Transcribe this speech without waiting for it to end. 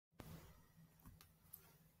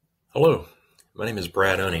Hello, my name is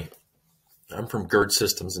Brad Oney. I'm from GIRD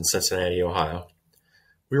Systems in Cincinnati, Ohio.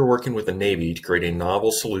 We are working with the Navy to create a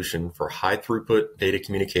novel solution for high throughput data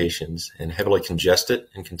communications in heavily congested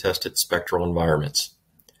and contested spectral environments.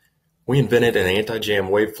 We invented an anti-jam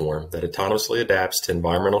waveform that autonomously adapts to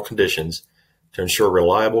environmental conditions to ensure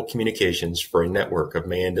reliable communications for a network of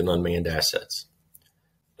manned and unmanned assets.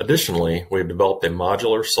 Additionally, we have developed a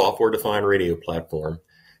modular software-defined radio platform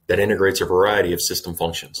that integrates a variety of system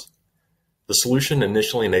functions. The solution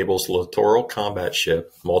initially enables the Littoral Combat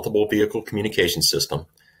Ship multiple vehicle communication system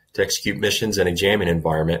to execute missions in a jamming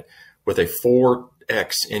environment with a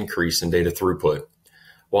 4x increase in data throughput,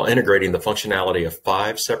 while integrating the functionality of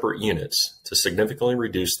 5 separate units to significantly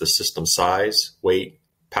reduce the system's size, weight,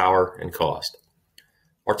 power, and cost.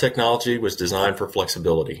 Our technology was designed for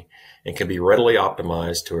flexibility and can be readily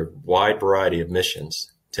optimized to a wide variety of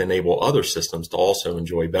missions to enable other systems to also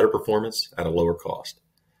enjoy better performance at a lower cost.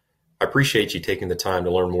 I appreciate you taking the time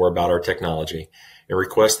to learn more about our technology and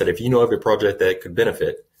request that if you know of a project that could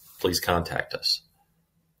benefit, please contact us.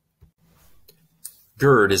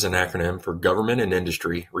 GIRD is an acronym for Government and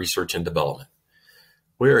Industry Research and Development.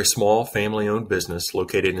 We are a small family-owned business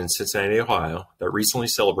located in Cincinnati, Ohio that recently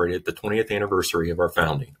celebrated the 20th anniversary of our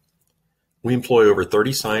founding. We employ over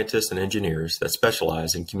 30 scientists and engineers that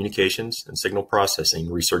specialize in communications and signal processing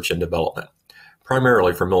research and development,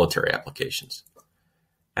 primarily for military applications.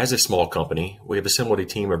 As a small company, we have assembled a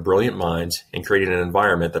team of brilliant minds and created an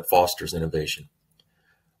environment that fosters innovation.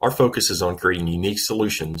 Our focus is on creating unique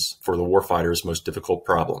solutions for the warfighter's most difficult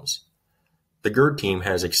problems. The GIRD team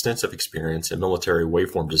has extensive experience in military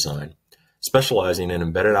waveform design, specializing in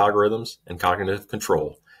embedded algorithms and cognitive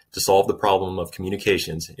control to solve the problem of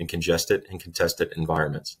communications in congested and contested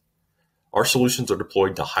environments. Our solutions are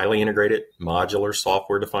deployed to highly integrated, modular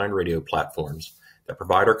software-defined radio platforms that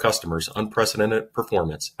provide our customers unprecedented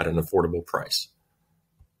performance at an affordable price.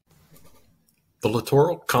 The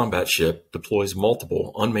Littoral Combat Ship deploys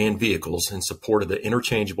multiple unmanned vehicles in support of the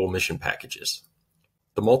interchangeable mission packages.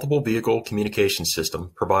 The Multiple Vehicle Communication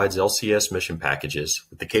System provides LCS mission packages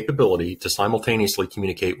with the capability to simultaneously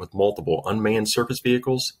communicate with multiple unmanned surface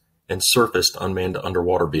vehicles and surfaced unmanned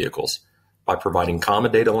underwater vehicles by providing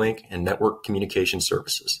common data link and network communication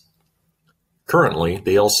services. Currently,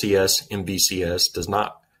 the LCS MVCS does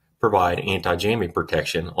not provide anti-jamming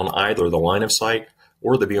protection on either the line of sight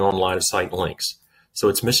or the beyond line of sight links, so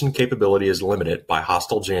its mission capability is limited by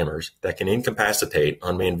hostile jammers that can incapacitate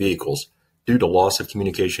unmanned vehicles due to loss of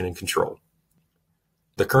communication and control.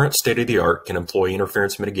 The current state-of-the-art can employ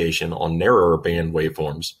interference mitigation on narrower band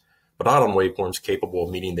waveforms, but not on waveforms capable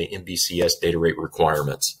of meeting the MVCS data rate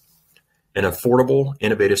requirements. An affordable,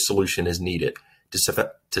 innovative solution is needed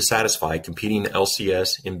to satisfy competing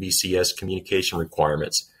LCS MVCS communication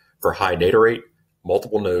requirements for high data rate,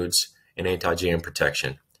 multiple nodes, and anti-jam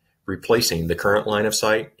protection, replacing the current line of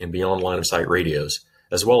sight and beyond line of sight radios,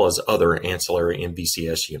 as well as other ancillary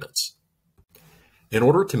MVCS units. In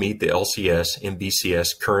order to meet the LCS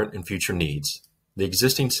MVCS current and future needs, the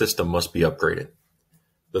existing system must be upgraded.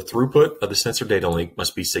 The throughput of the sensor data link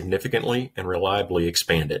must be significantly and reliably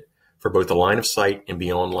expanded for both the line of sight and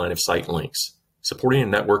beyond line of sight links, supporting a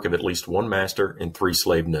network of at least one master and 3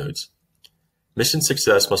 slave nodes. Mission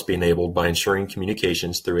success must be enabled by ensuring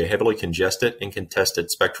communications through a heavily congested and contested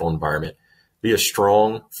spectral environment via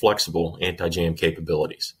strong, flexible anti-jam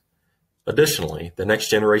capabilities. Additionally, the next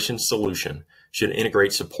generation solution should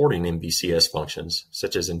integrate supporting MVCS functions,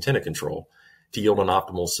 such as antenna control, to yield an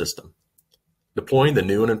optimal system. Deploying the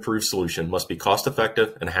new and improved solution must be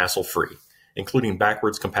cost-effective and hassle-free, including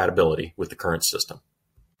backwards compatibility with the current system.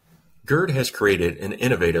 GIRD has created an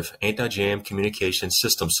innovative anti-jam communication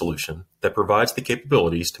system solution that provides the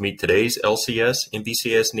capabilities to meet today's LCS and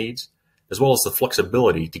VCS needs, as well as the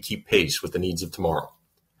flexibility to keep pace with the needs of tomorrow.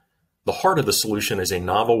 The heart of the solution is a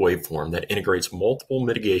novel waveform that integrates multiple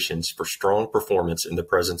mitigations for strong performance in the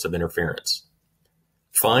presence of interference.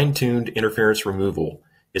 Fine-tuned interference removal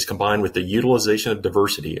is combined with the utilization of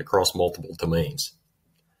diversity across multiple domains.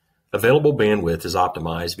 Available bandwidth is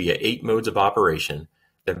optimized via 8 modes of operation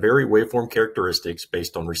that vary waveform characteristics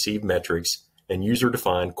based on received metrics and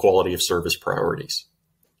user-defined quality of service priorities.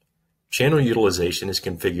 Channel utilization is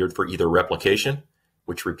configured for either replication,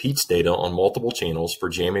 which repeats data on multiple channels for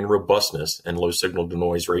jamming robustness and low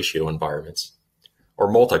signal-to-noise ratio environments, or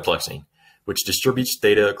multiplexing, which distributes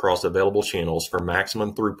data across available channels for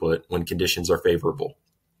maximum throughput when conditions are favorable.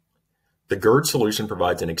 The GIRD solution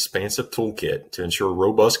provides an expansive toolkit to ensure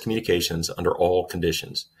robust communications under all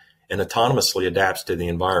conditions, and autonomously adapts to the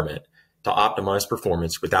environment to optimize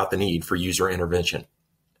performance without the need for user intervention.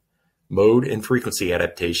 Mode and frequency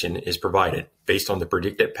adaptation is provided based on the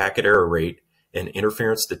predicted packet error rate and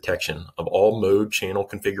interference detection of all mode channel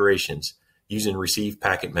configurations using received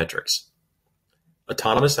packet metrics.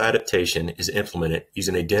 Autonomous adaptation is implemented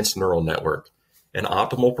using a dense neural network, and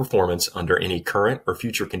optimal performance under any current or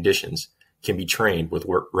future conditions can be trained with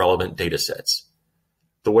relevant datasets.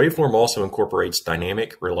 The waveform also incorporates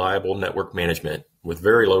dynamic, reliable network management with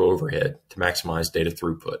very low overhead to maximize data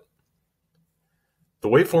throughput. The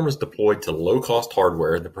waveform is deployed to low-cost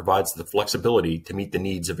hardware that provides the flexibility to meet the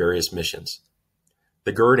needs of various missions.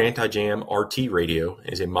 The GIRD anti-jam RT radio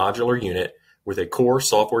is a modular unit with a core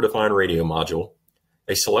software-defined radio module,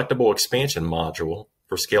 a selectable expansion module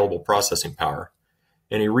for scalable processing power,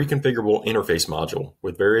 and a reconfigurable interface module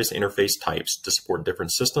with various interface types to support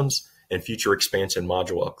different systems and future expansion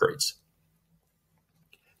module upgrades.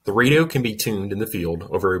 The radio can be tuned in the field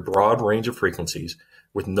over a broad range of frequencies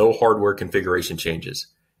with no hardware configuration changes,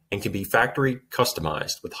 and can be factory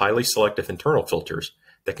customized with highly selective internal filters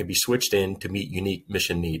that can be switched in to meet unique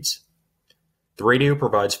mission needs. The radio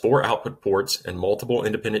provides 4 output ports and multiple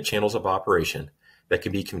independent channels of operation that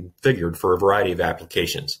can be configured for a variety of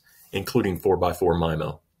applications, including 4x4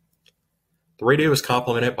 MIMO. The radio is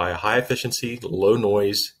complemented by a high-efficiency,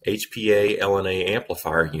 low-noise HPA-LNA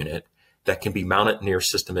amplifier unit that can be mounted near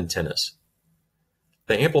system antennas.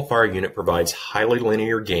 The amplifier unit provides highly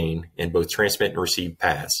linear gain in both transmit and receive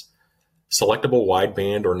paths, selectable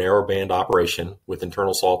wideband or narrowband operation with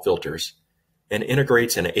internal SAW filters, and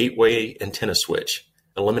integrates an 8-way antenna switch,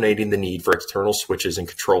 eliminating the need for external switches and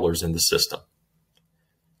controllers in the system.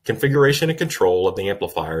 Configuration and control of the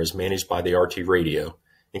amplifier is managed by the RT radio,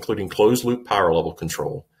 including closed-loop power level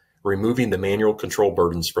control, removing the manual control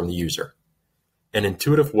burdens from the user. An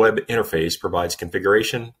intuitive web interface provides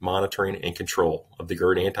configuration, monitoring, and control of the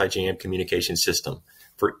GIRD anti-jam communication system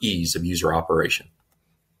for ease of user operation.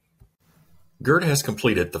 GIRD has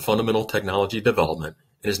completed the fundamental technology development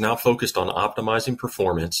and is now focused on optimizing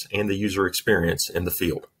performance and the user experience in the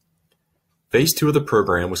field. Phase 2 of the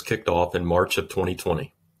program was kicked off in March of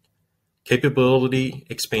 2020. Capability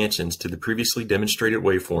expansions to the previously demonstrated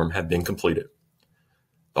waveform have been completed.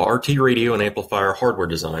 The RT radio and amplifier hardware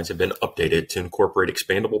designs have been updated to incorporate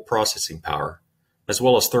expandable processing power, as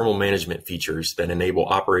well as thermal management features that enable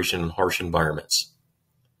operation in harsh environments.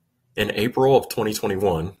 In April of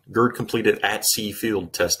 2021, GIRD completed at-sea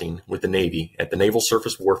field testing with the Navy at the Naval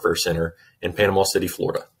Surface Warfare Center in Panama City,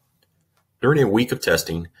 Florida. During a week of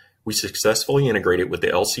testing, we successfully integrated with the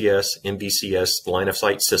LCS-MVCS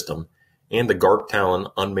line-of-sight system and the GARC Talon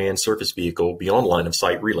unmanned surface vehicle beyond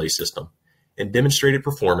line-of-sight relay system, and demonstrated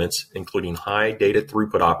performance, including high data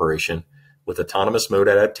throughput operation with autonomous mode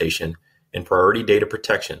adaptation and priority data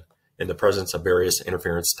protection in the presence of various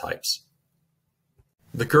interference types.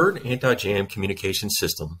 The GIRD anti-jam communication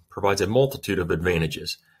system provides a multitude of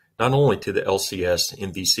advantages, not only to the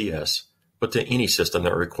LCS-MVCS, but to any system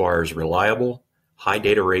that requires reliable, high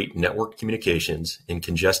data rate network communications in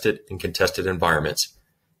congested and contested environments,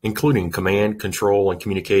 including command, control, and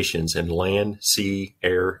communications in land, sea,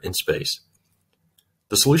 air, and space.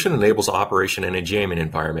 The solution enables operation in a jamming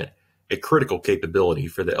environment, a critical capability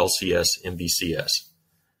for the LCS-MVCS.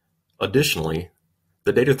 Additionally,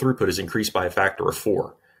 the data throughput is increased by a factor of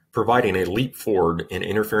 4, providing a leap forward in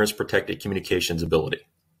interference-protected communications ability.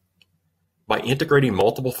 By integrating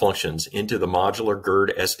multiple functions into the modular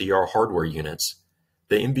GIRD SDR hardware units,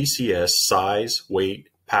 the MVCS size, weight,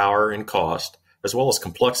 power, and cost, as well as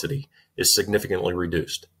complexity, is significantly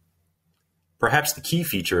reduced. Perhaps the key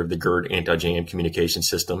feature of the GIRD anti-jam communication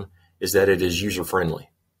system is that it is user-friendly.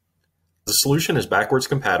 The solution is backwards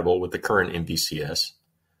compatible with the current MVCS.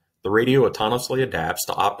 The radio autonomously adapts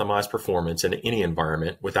to optimize performance in any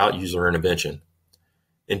environment without user intervention.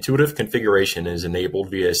 Intuitive configuration is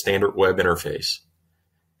enabled via a standard web interface.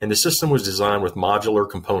 And the system was designed with modular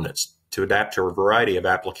components to adapt to a variety of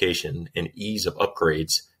application and ease of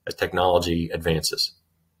upgrades as technology advances.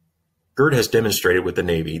 GIRD has demonstrated with the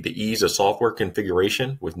Navy the ease of software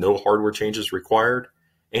configuration with no hardware changes required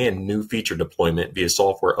and new feature deployment via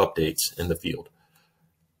software updates in the field.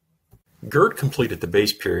 GIRD completed the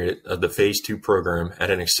base period of the Phase 2 program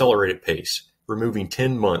at an accelerated pace, removing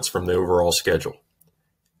 10 months from the overall schedule.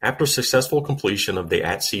 After successful completion of the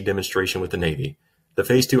at-sea demonstration with the Navy, the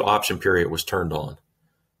Phase 2 option period was turned on.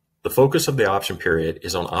 The focus of the option period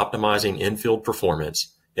is on optimizing in-field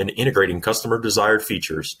performance and integrating customer-desired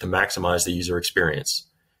features to maximize the user experience,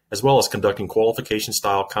 as well as conducting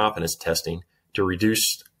qualification-style confidence testing to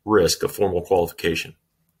reduce risk of formal qualification.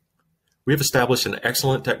 We have established an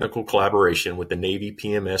excellent technical collaboration with the Navy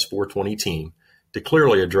PMS 420 team to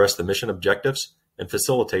clearly address the mission objectives and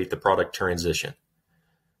facilitate the product transition.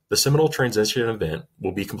 The seminal transition event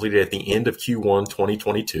will be completed at the end of Q1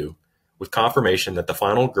 2022, with confirmation that the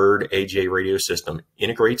final GIRD AJ radio system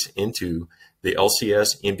integrates into the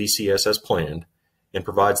LCS MVCS as planned and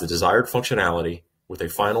provides the desired functionality with a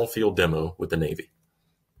final field demo with the Navy.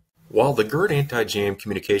 While the GIRD anti-jam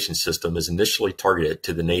communication system is initially targeted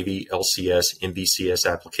to the Navy LCS MVCS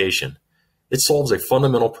application, it solves a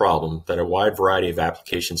fundamental problem that a wide variety of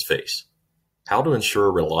applications face: how to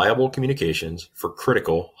ensure reliable communications for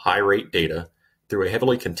critical high-rate data through a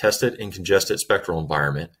heavily contested and congested spectral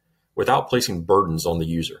environment without placing burdens on the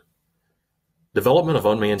user. Development of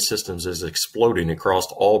unmanned systems is exploding across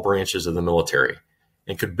all branches of the military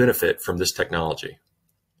and could benefit from this technology.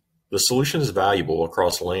 The solution is valuable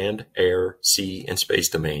across land, air, sea, and space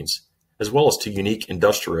domains, as well as to unique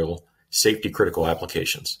industrial, safety-critical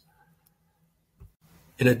applications.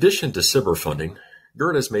 In addition to SBIR funding,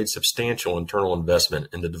 GIRD has made substantial internal investment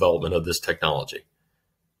in the development of this technology.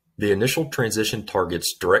 The initial transition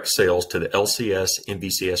targets direct sales to the LCS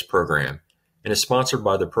MVCS program and is sponsored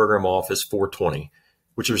by the Program Office 420,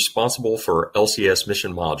 which is responsible for LCS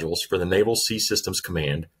mission modules for the Naval Sea Systems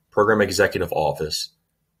Command, Program Executive Office,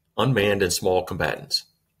 unmanned and small combatants.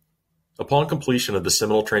 Upon completion of the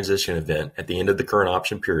seminal transition event at the end of the current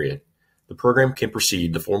option period, the program can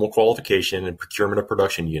proceed to formal qualification and procurement of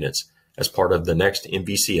production units as part of the next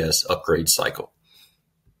MVCS upgrade cycle.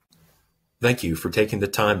 Thank you for taking the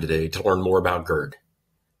time today to learn more about GIRD.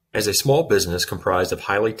 As a small business comprised of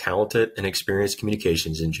highly talented and experienced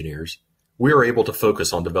communications engineers, we are able to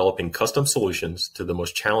focus on developing custom solutions to the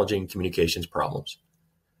most challenging communications problems.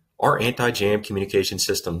 Our anti-jam communication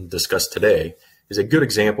system discussed today is a good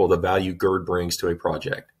example of the value GIRD brings to a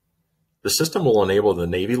project. The system will enable the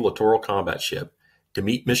Navy littoral combat ship to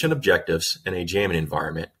meet mission objectives in a jamming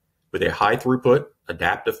environment with a high-throughput,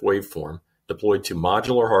 adaptive waveform deployed to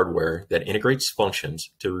modular hardware that integrates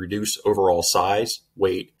functions to reduce overall size,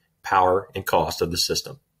 weight, power, and cost of the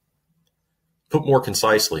system. Put more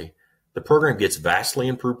concisely, the program gets vastly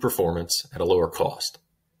improved performance at a lower cost.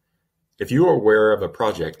 If you are aware of a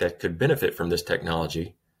project that could benefit from this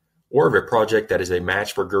technology, or of a project that is a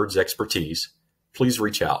match for GIRD's expertise, please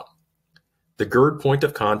reach out. The GIRD point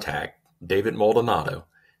of contact, David Maldonado,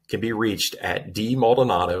 can be reached at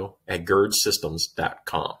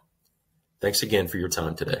dmaldonado@girdsystems.com. Thanks again for your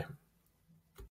time today.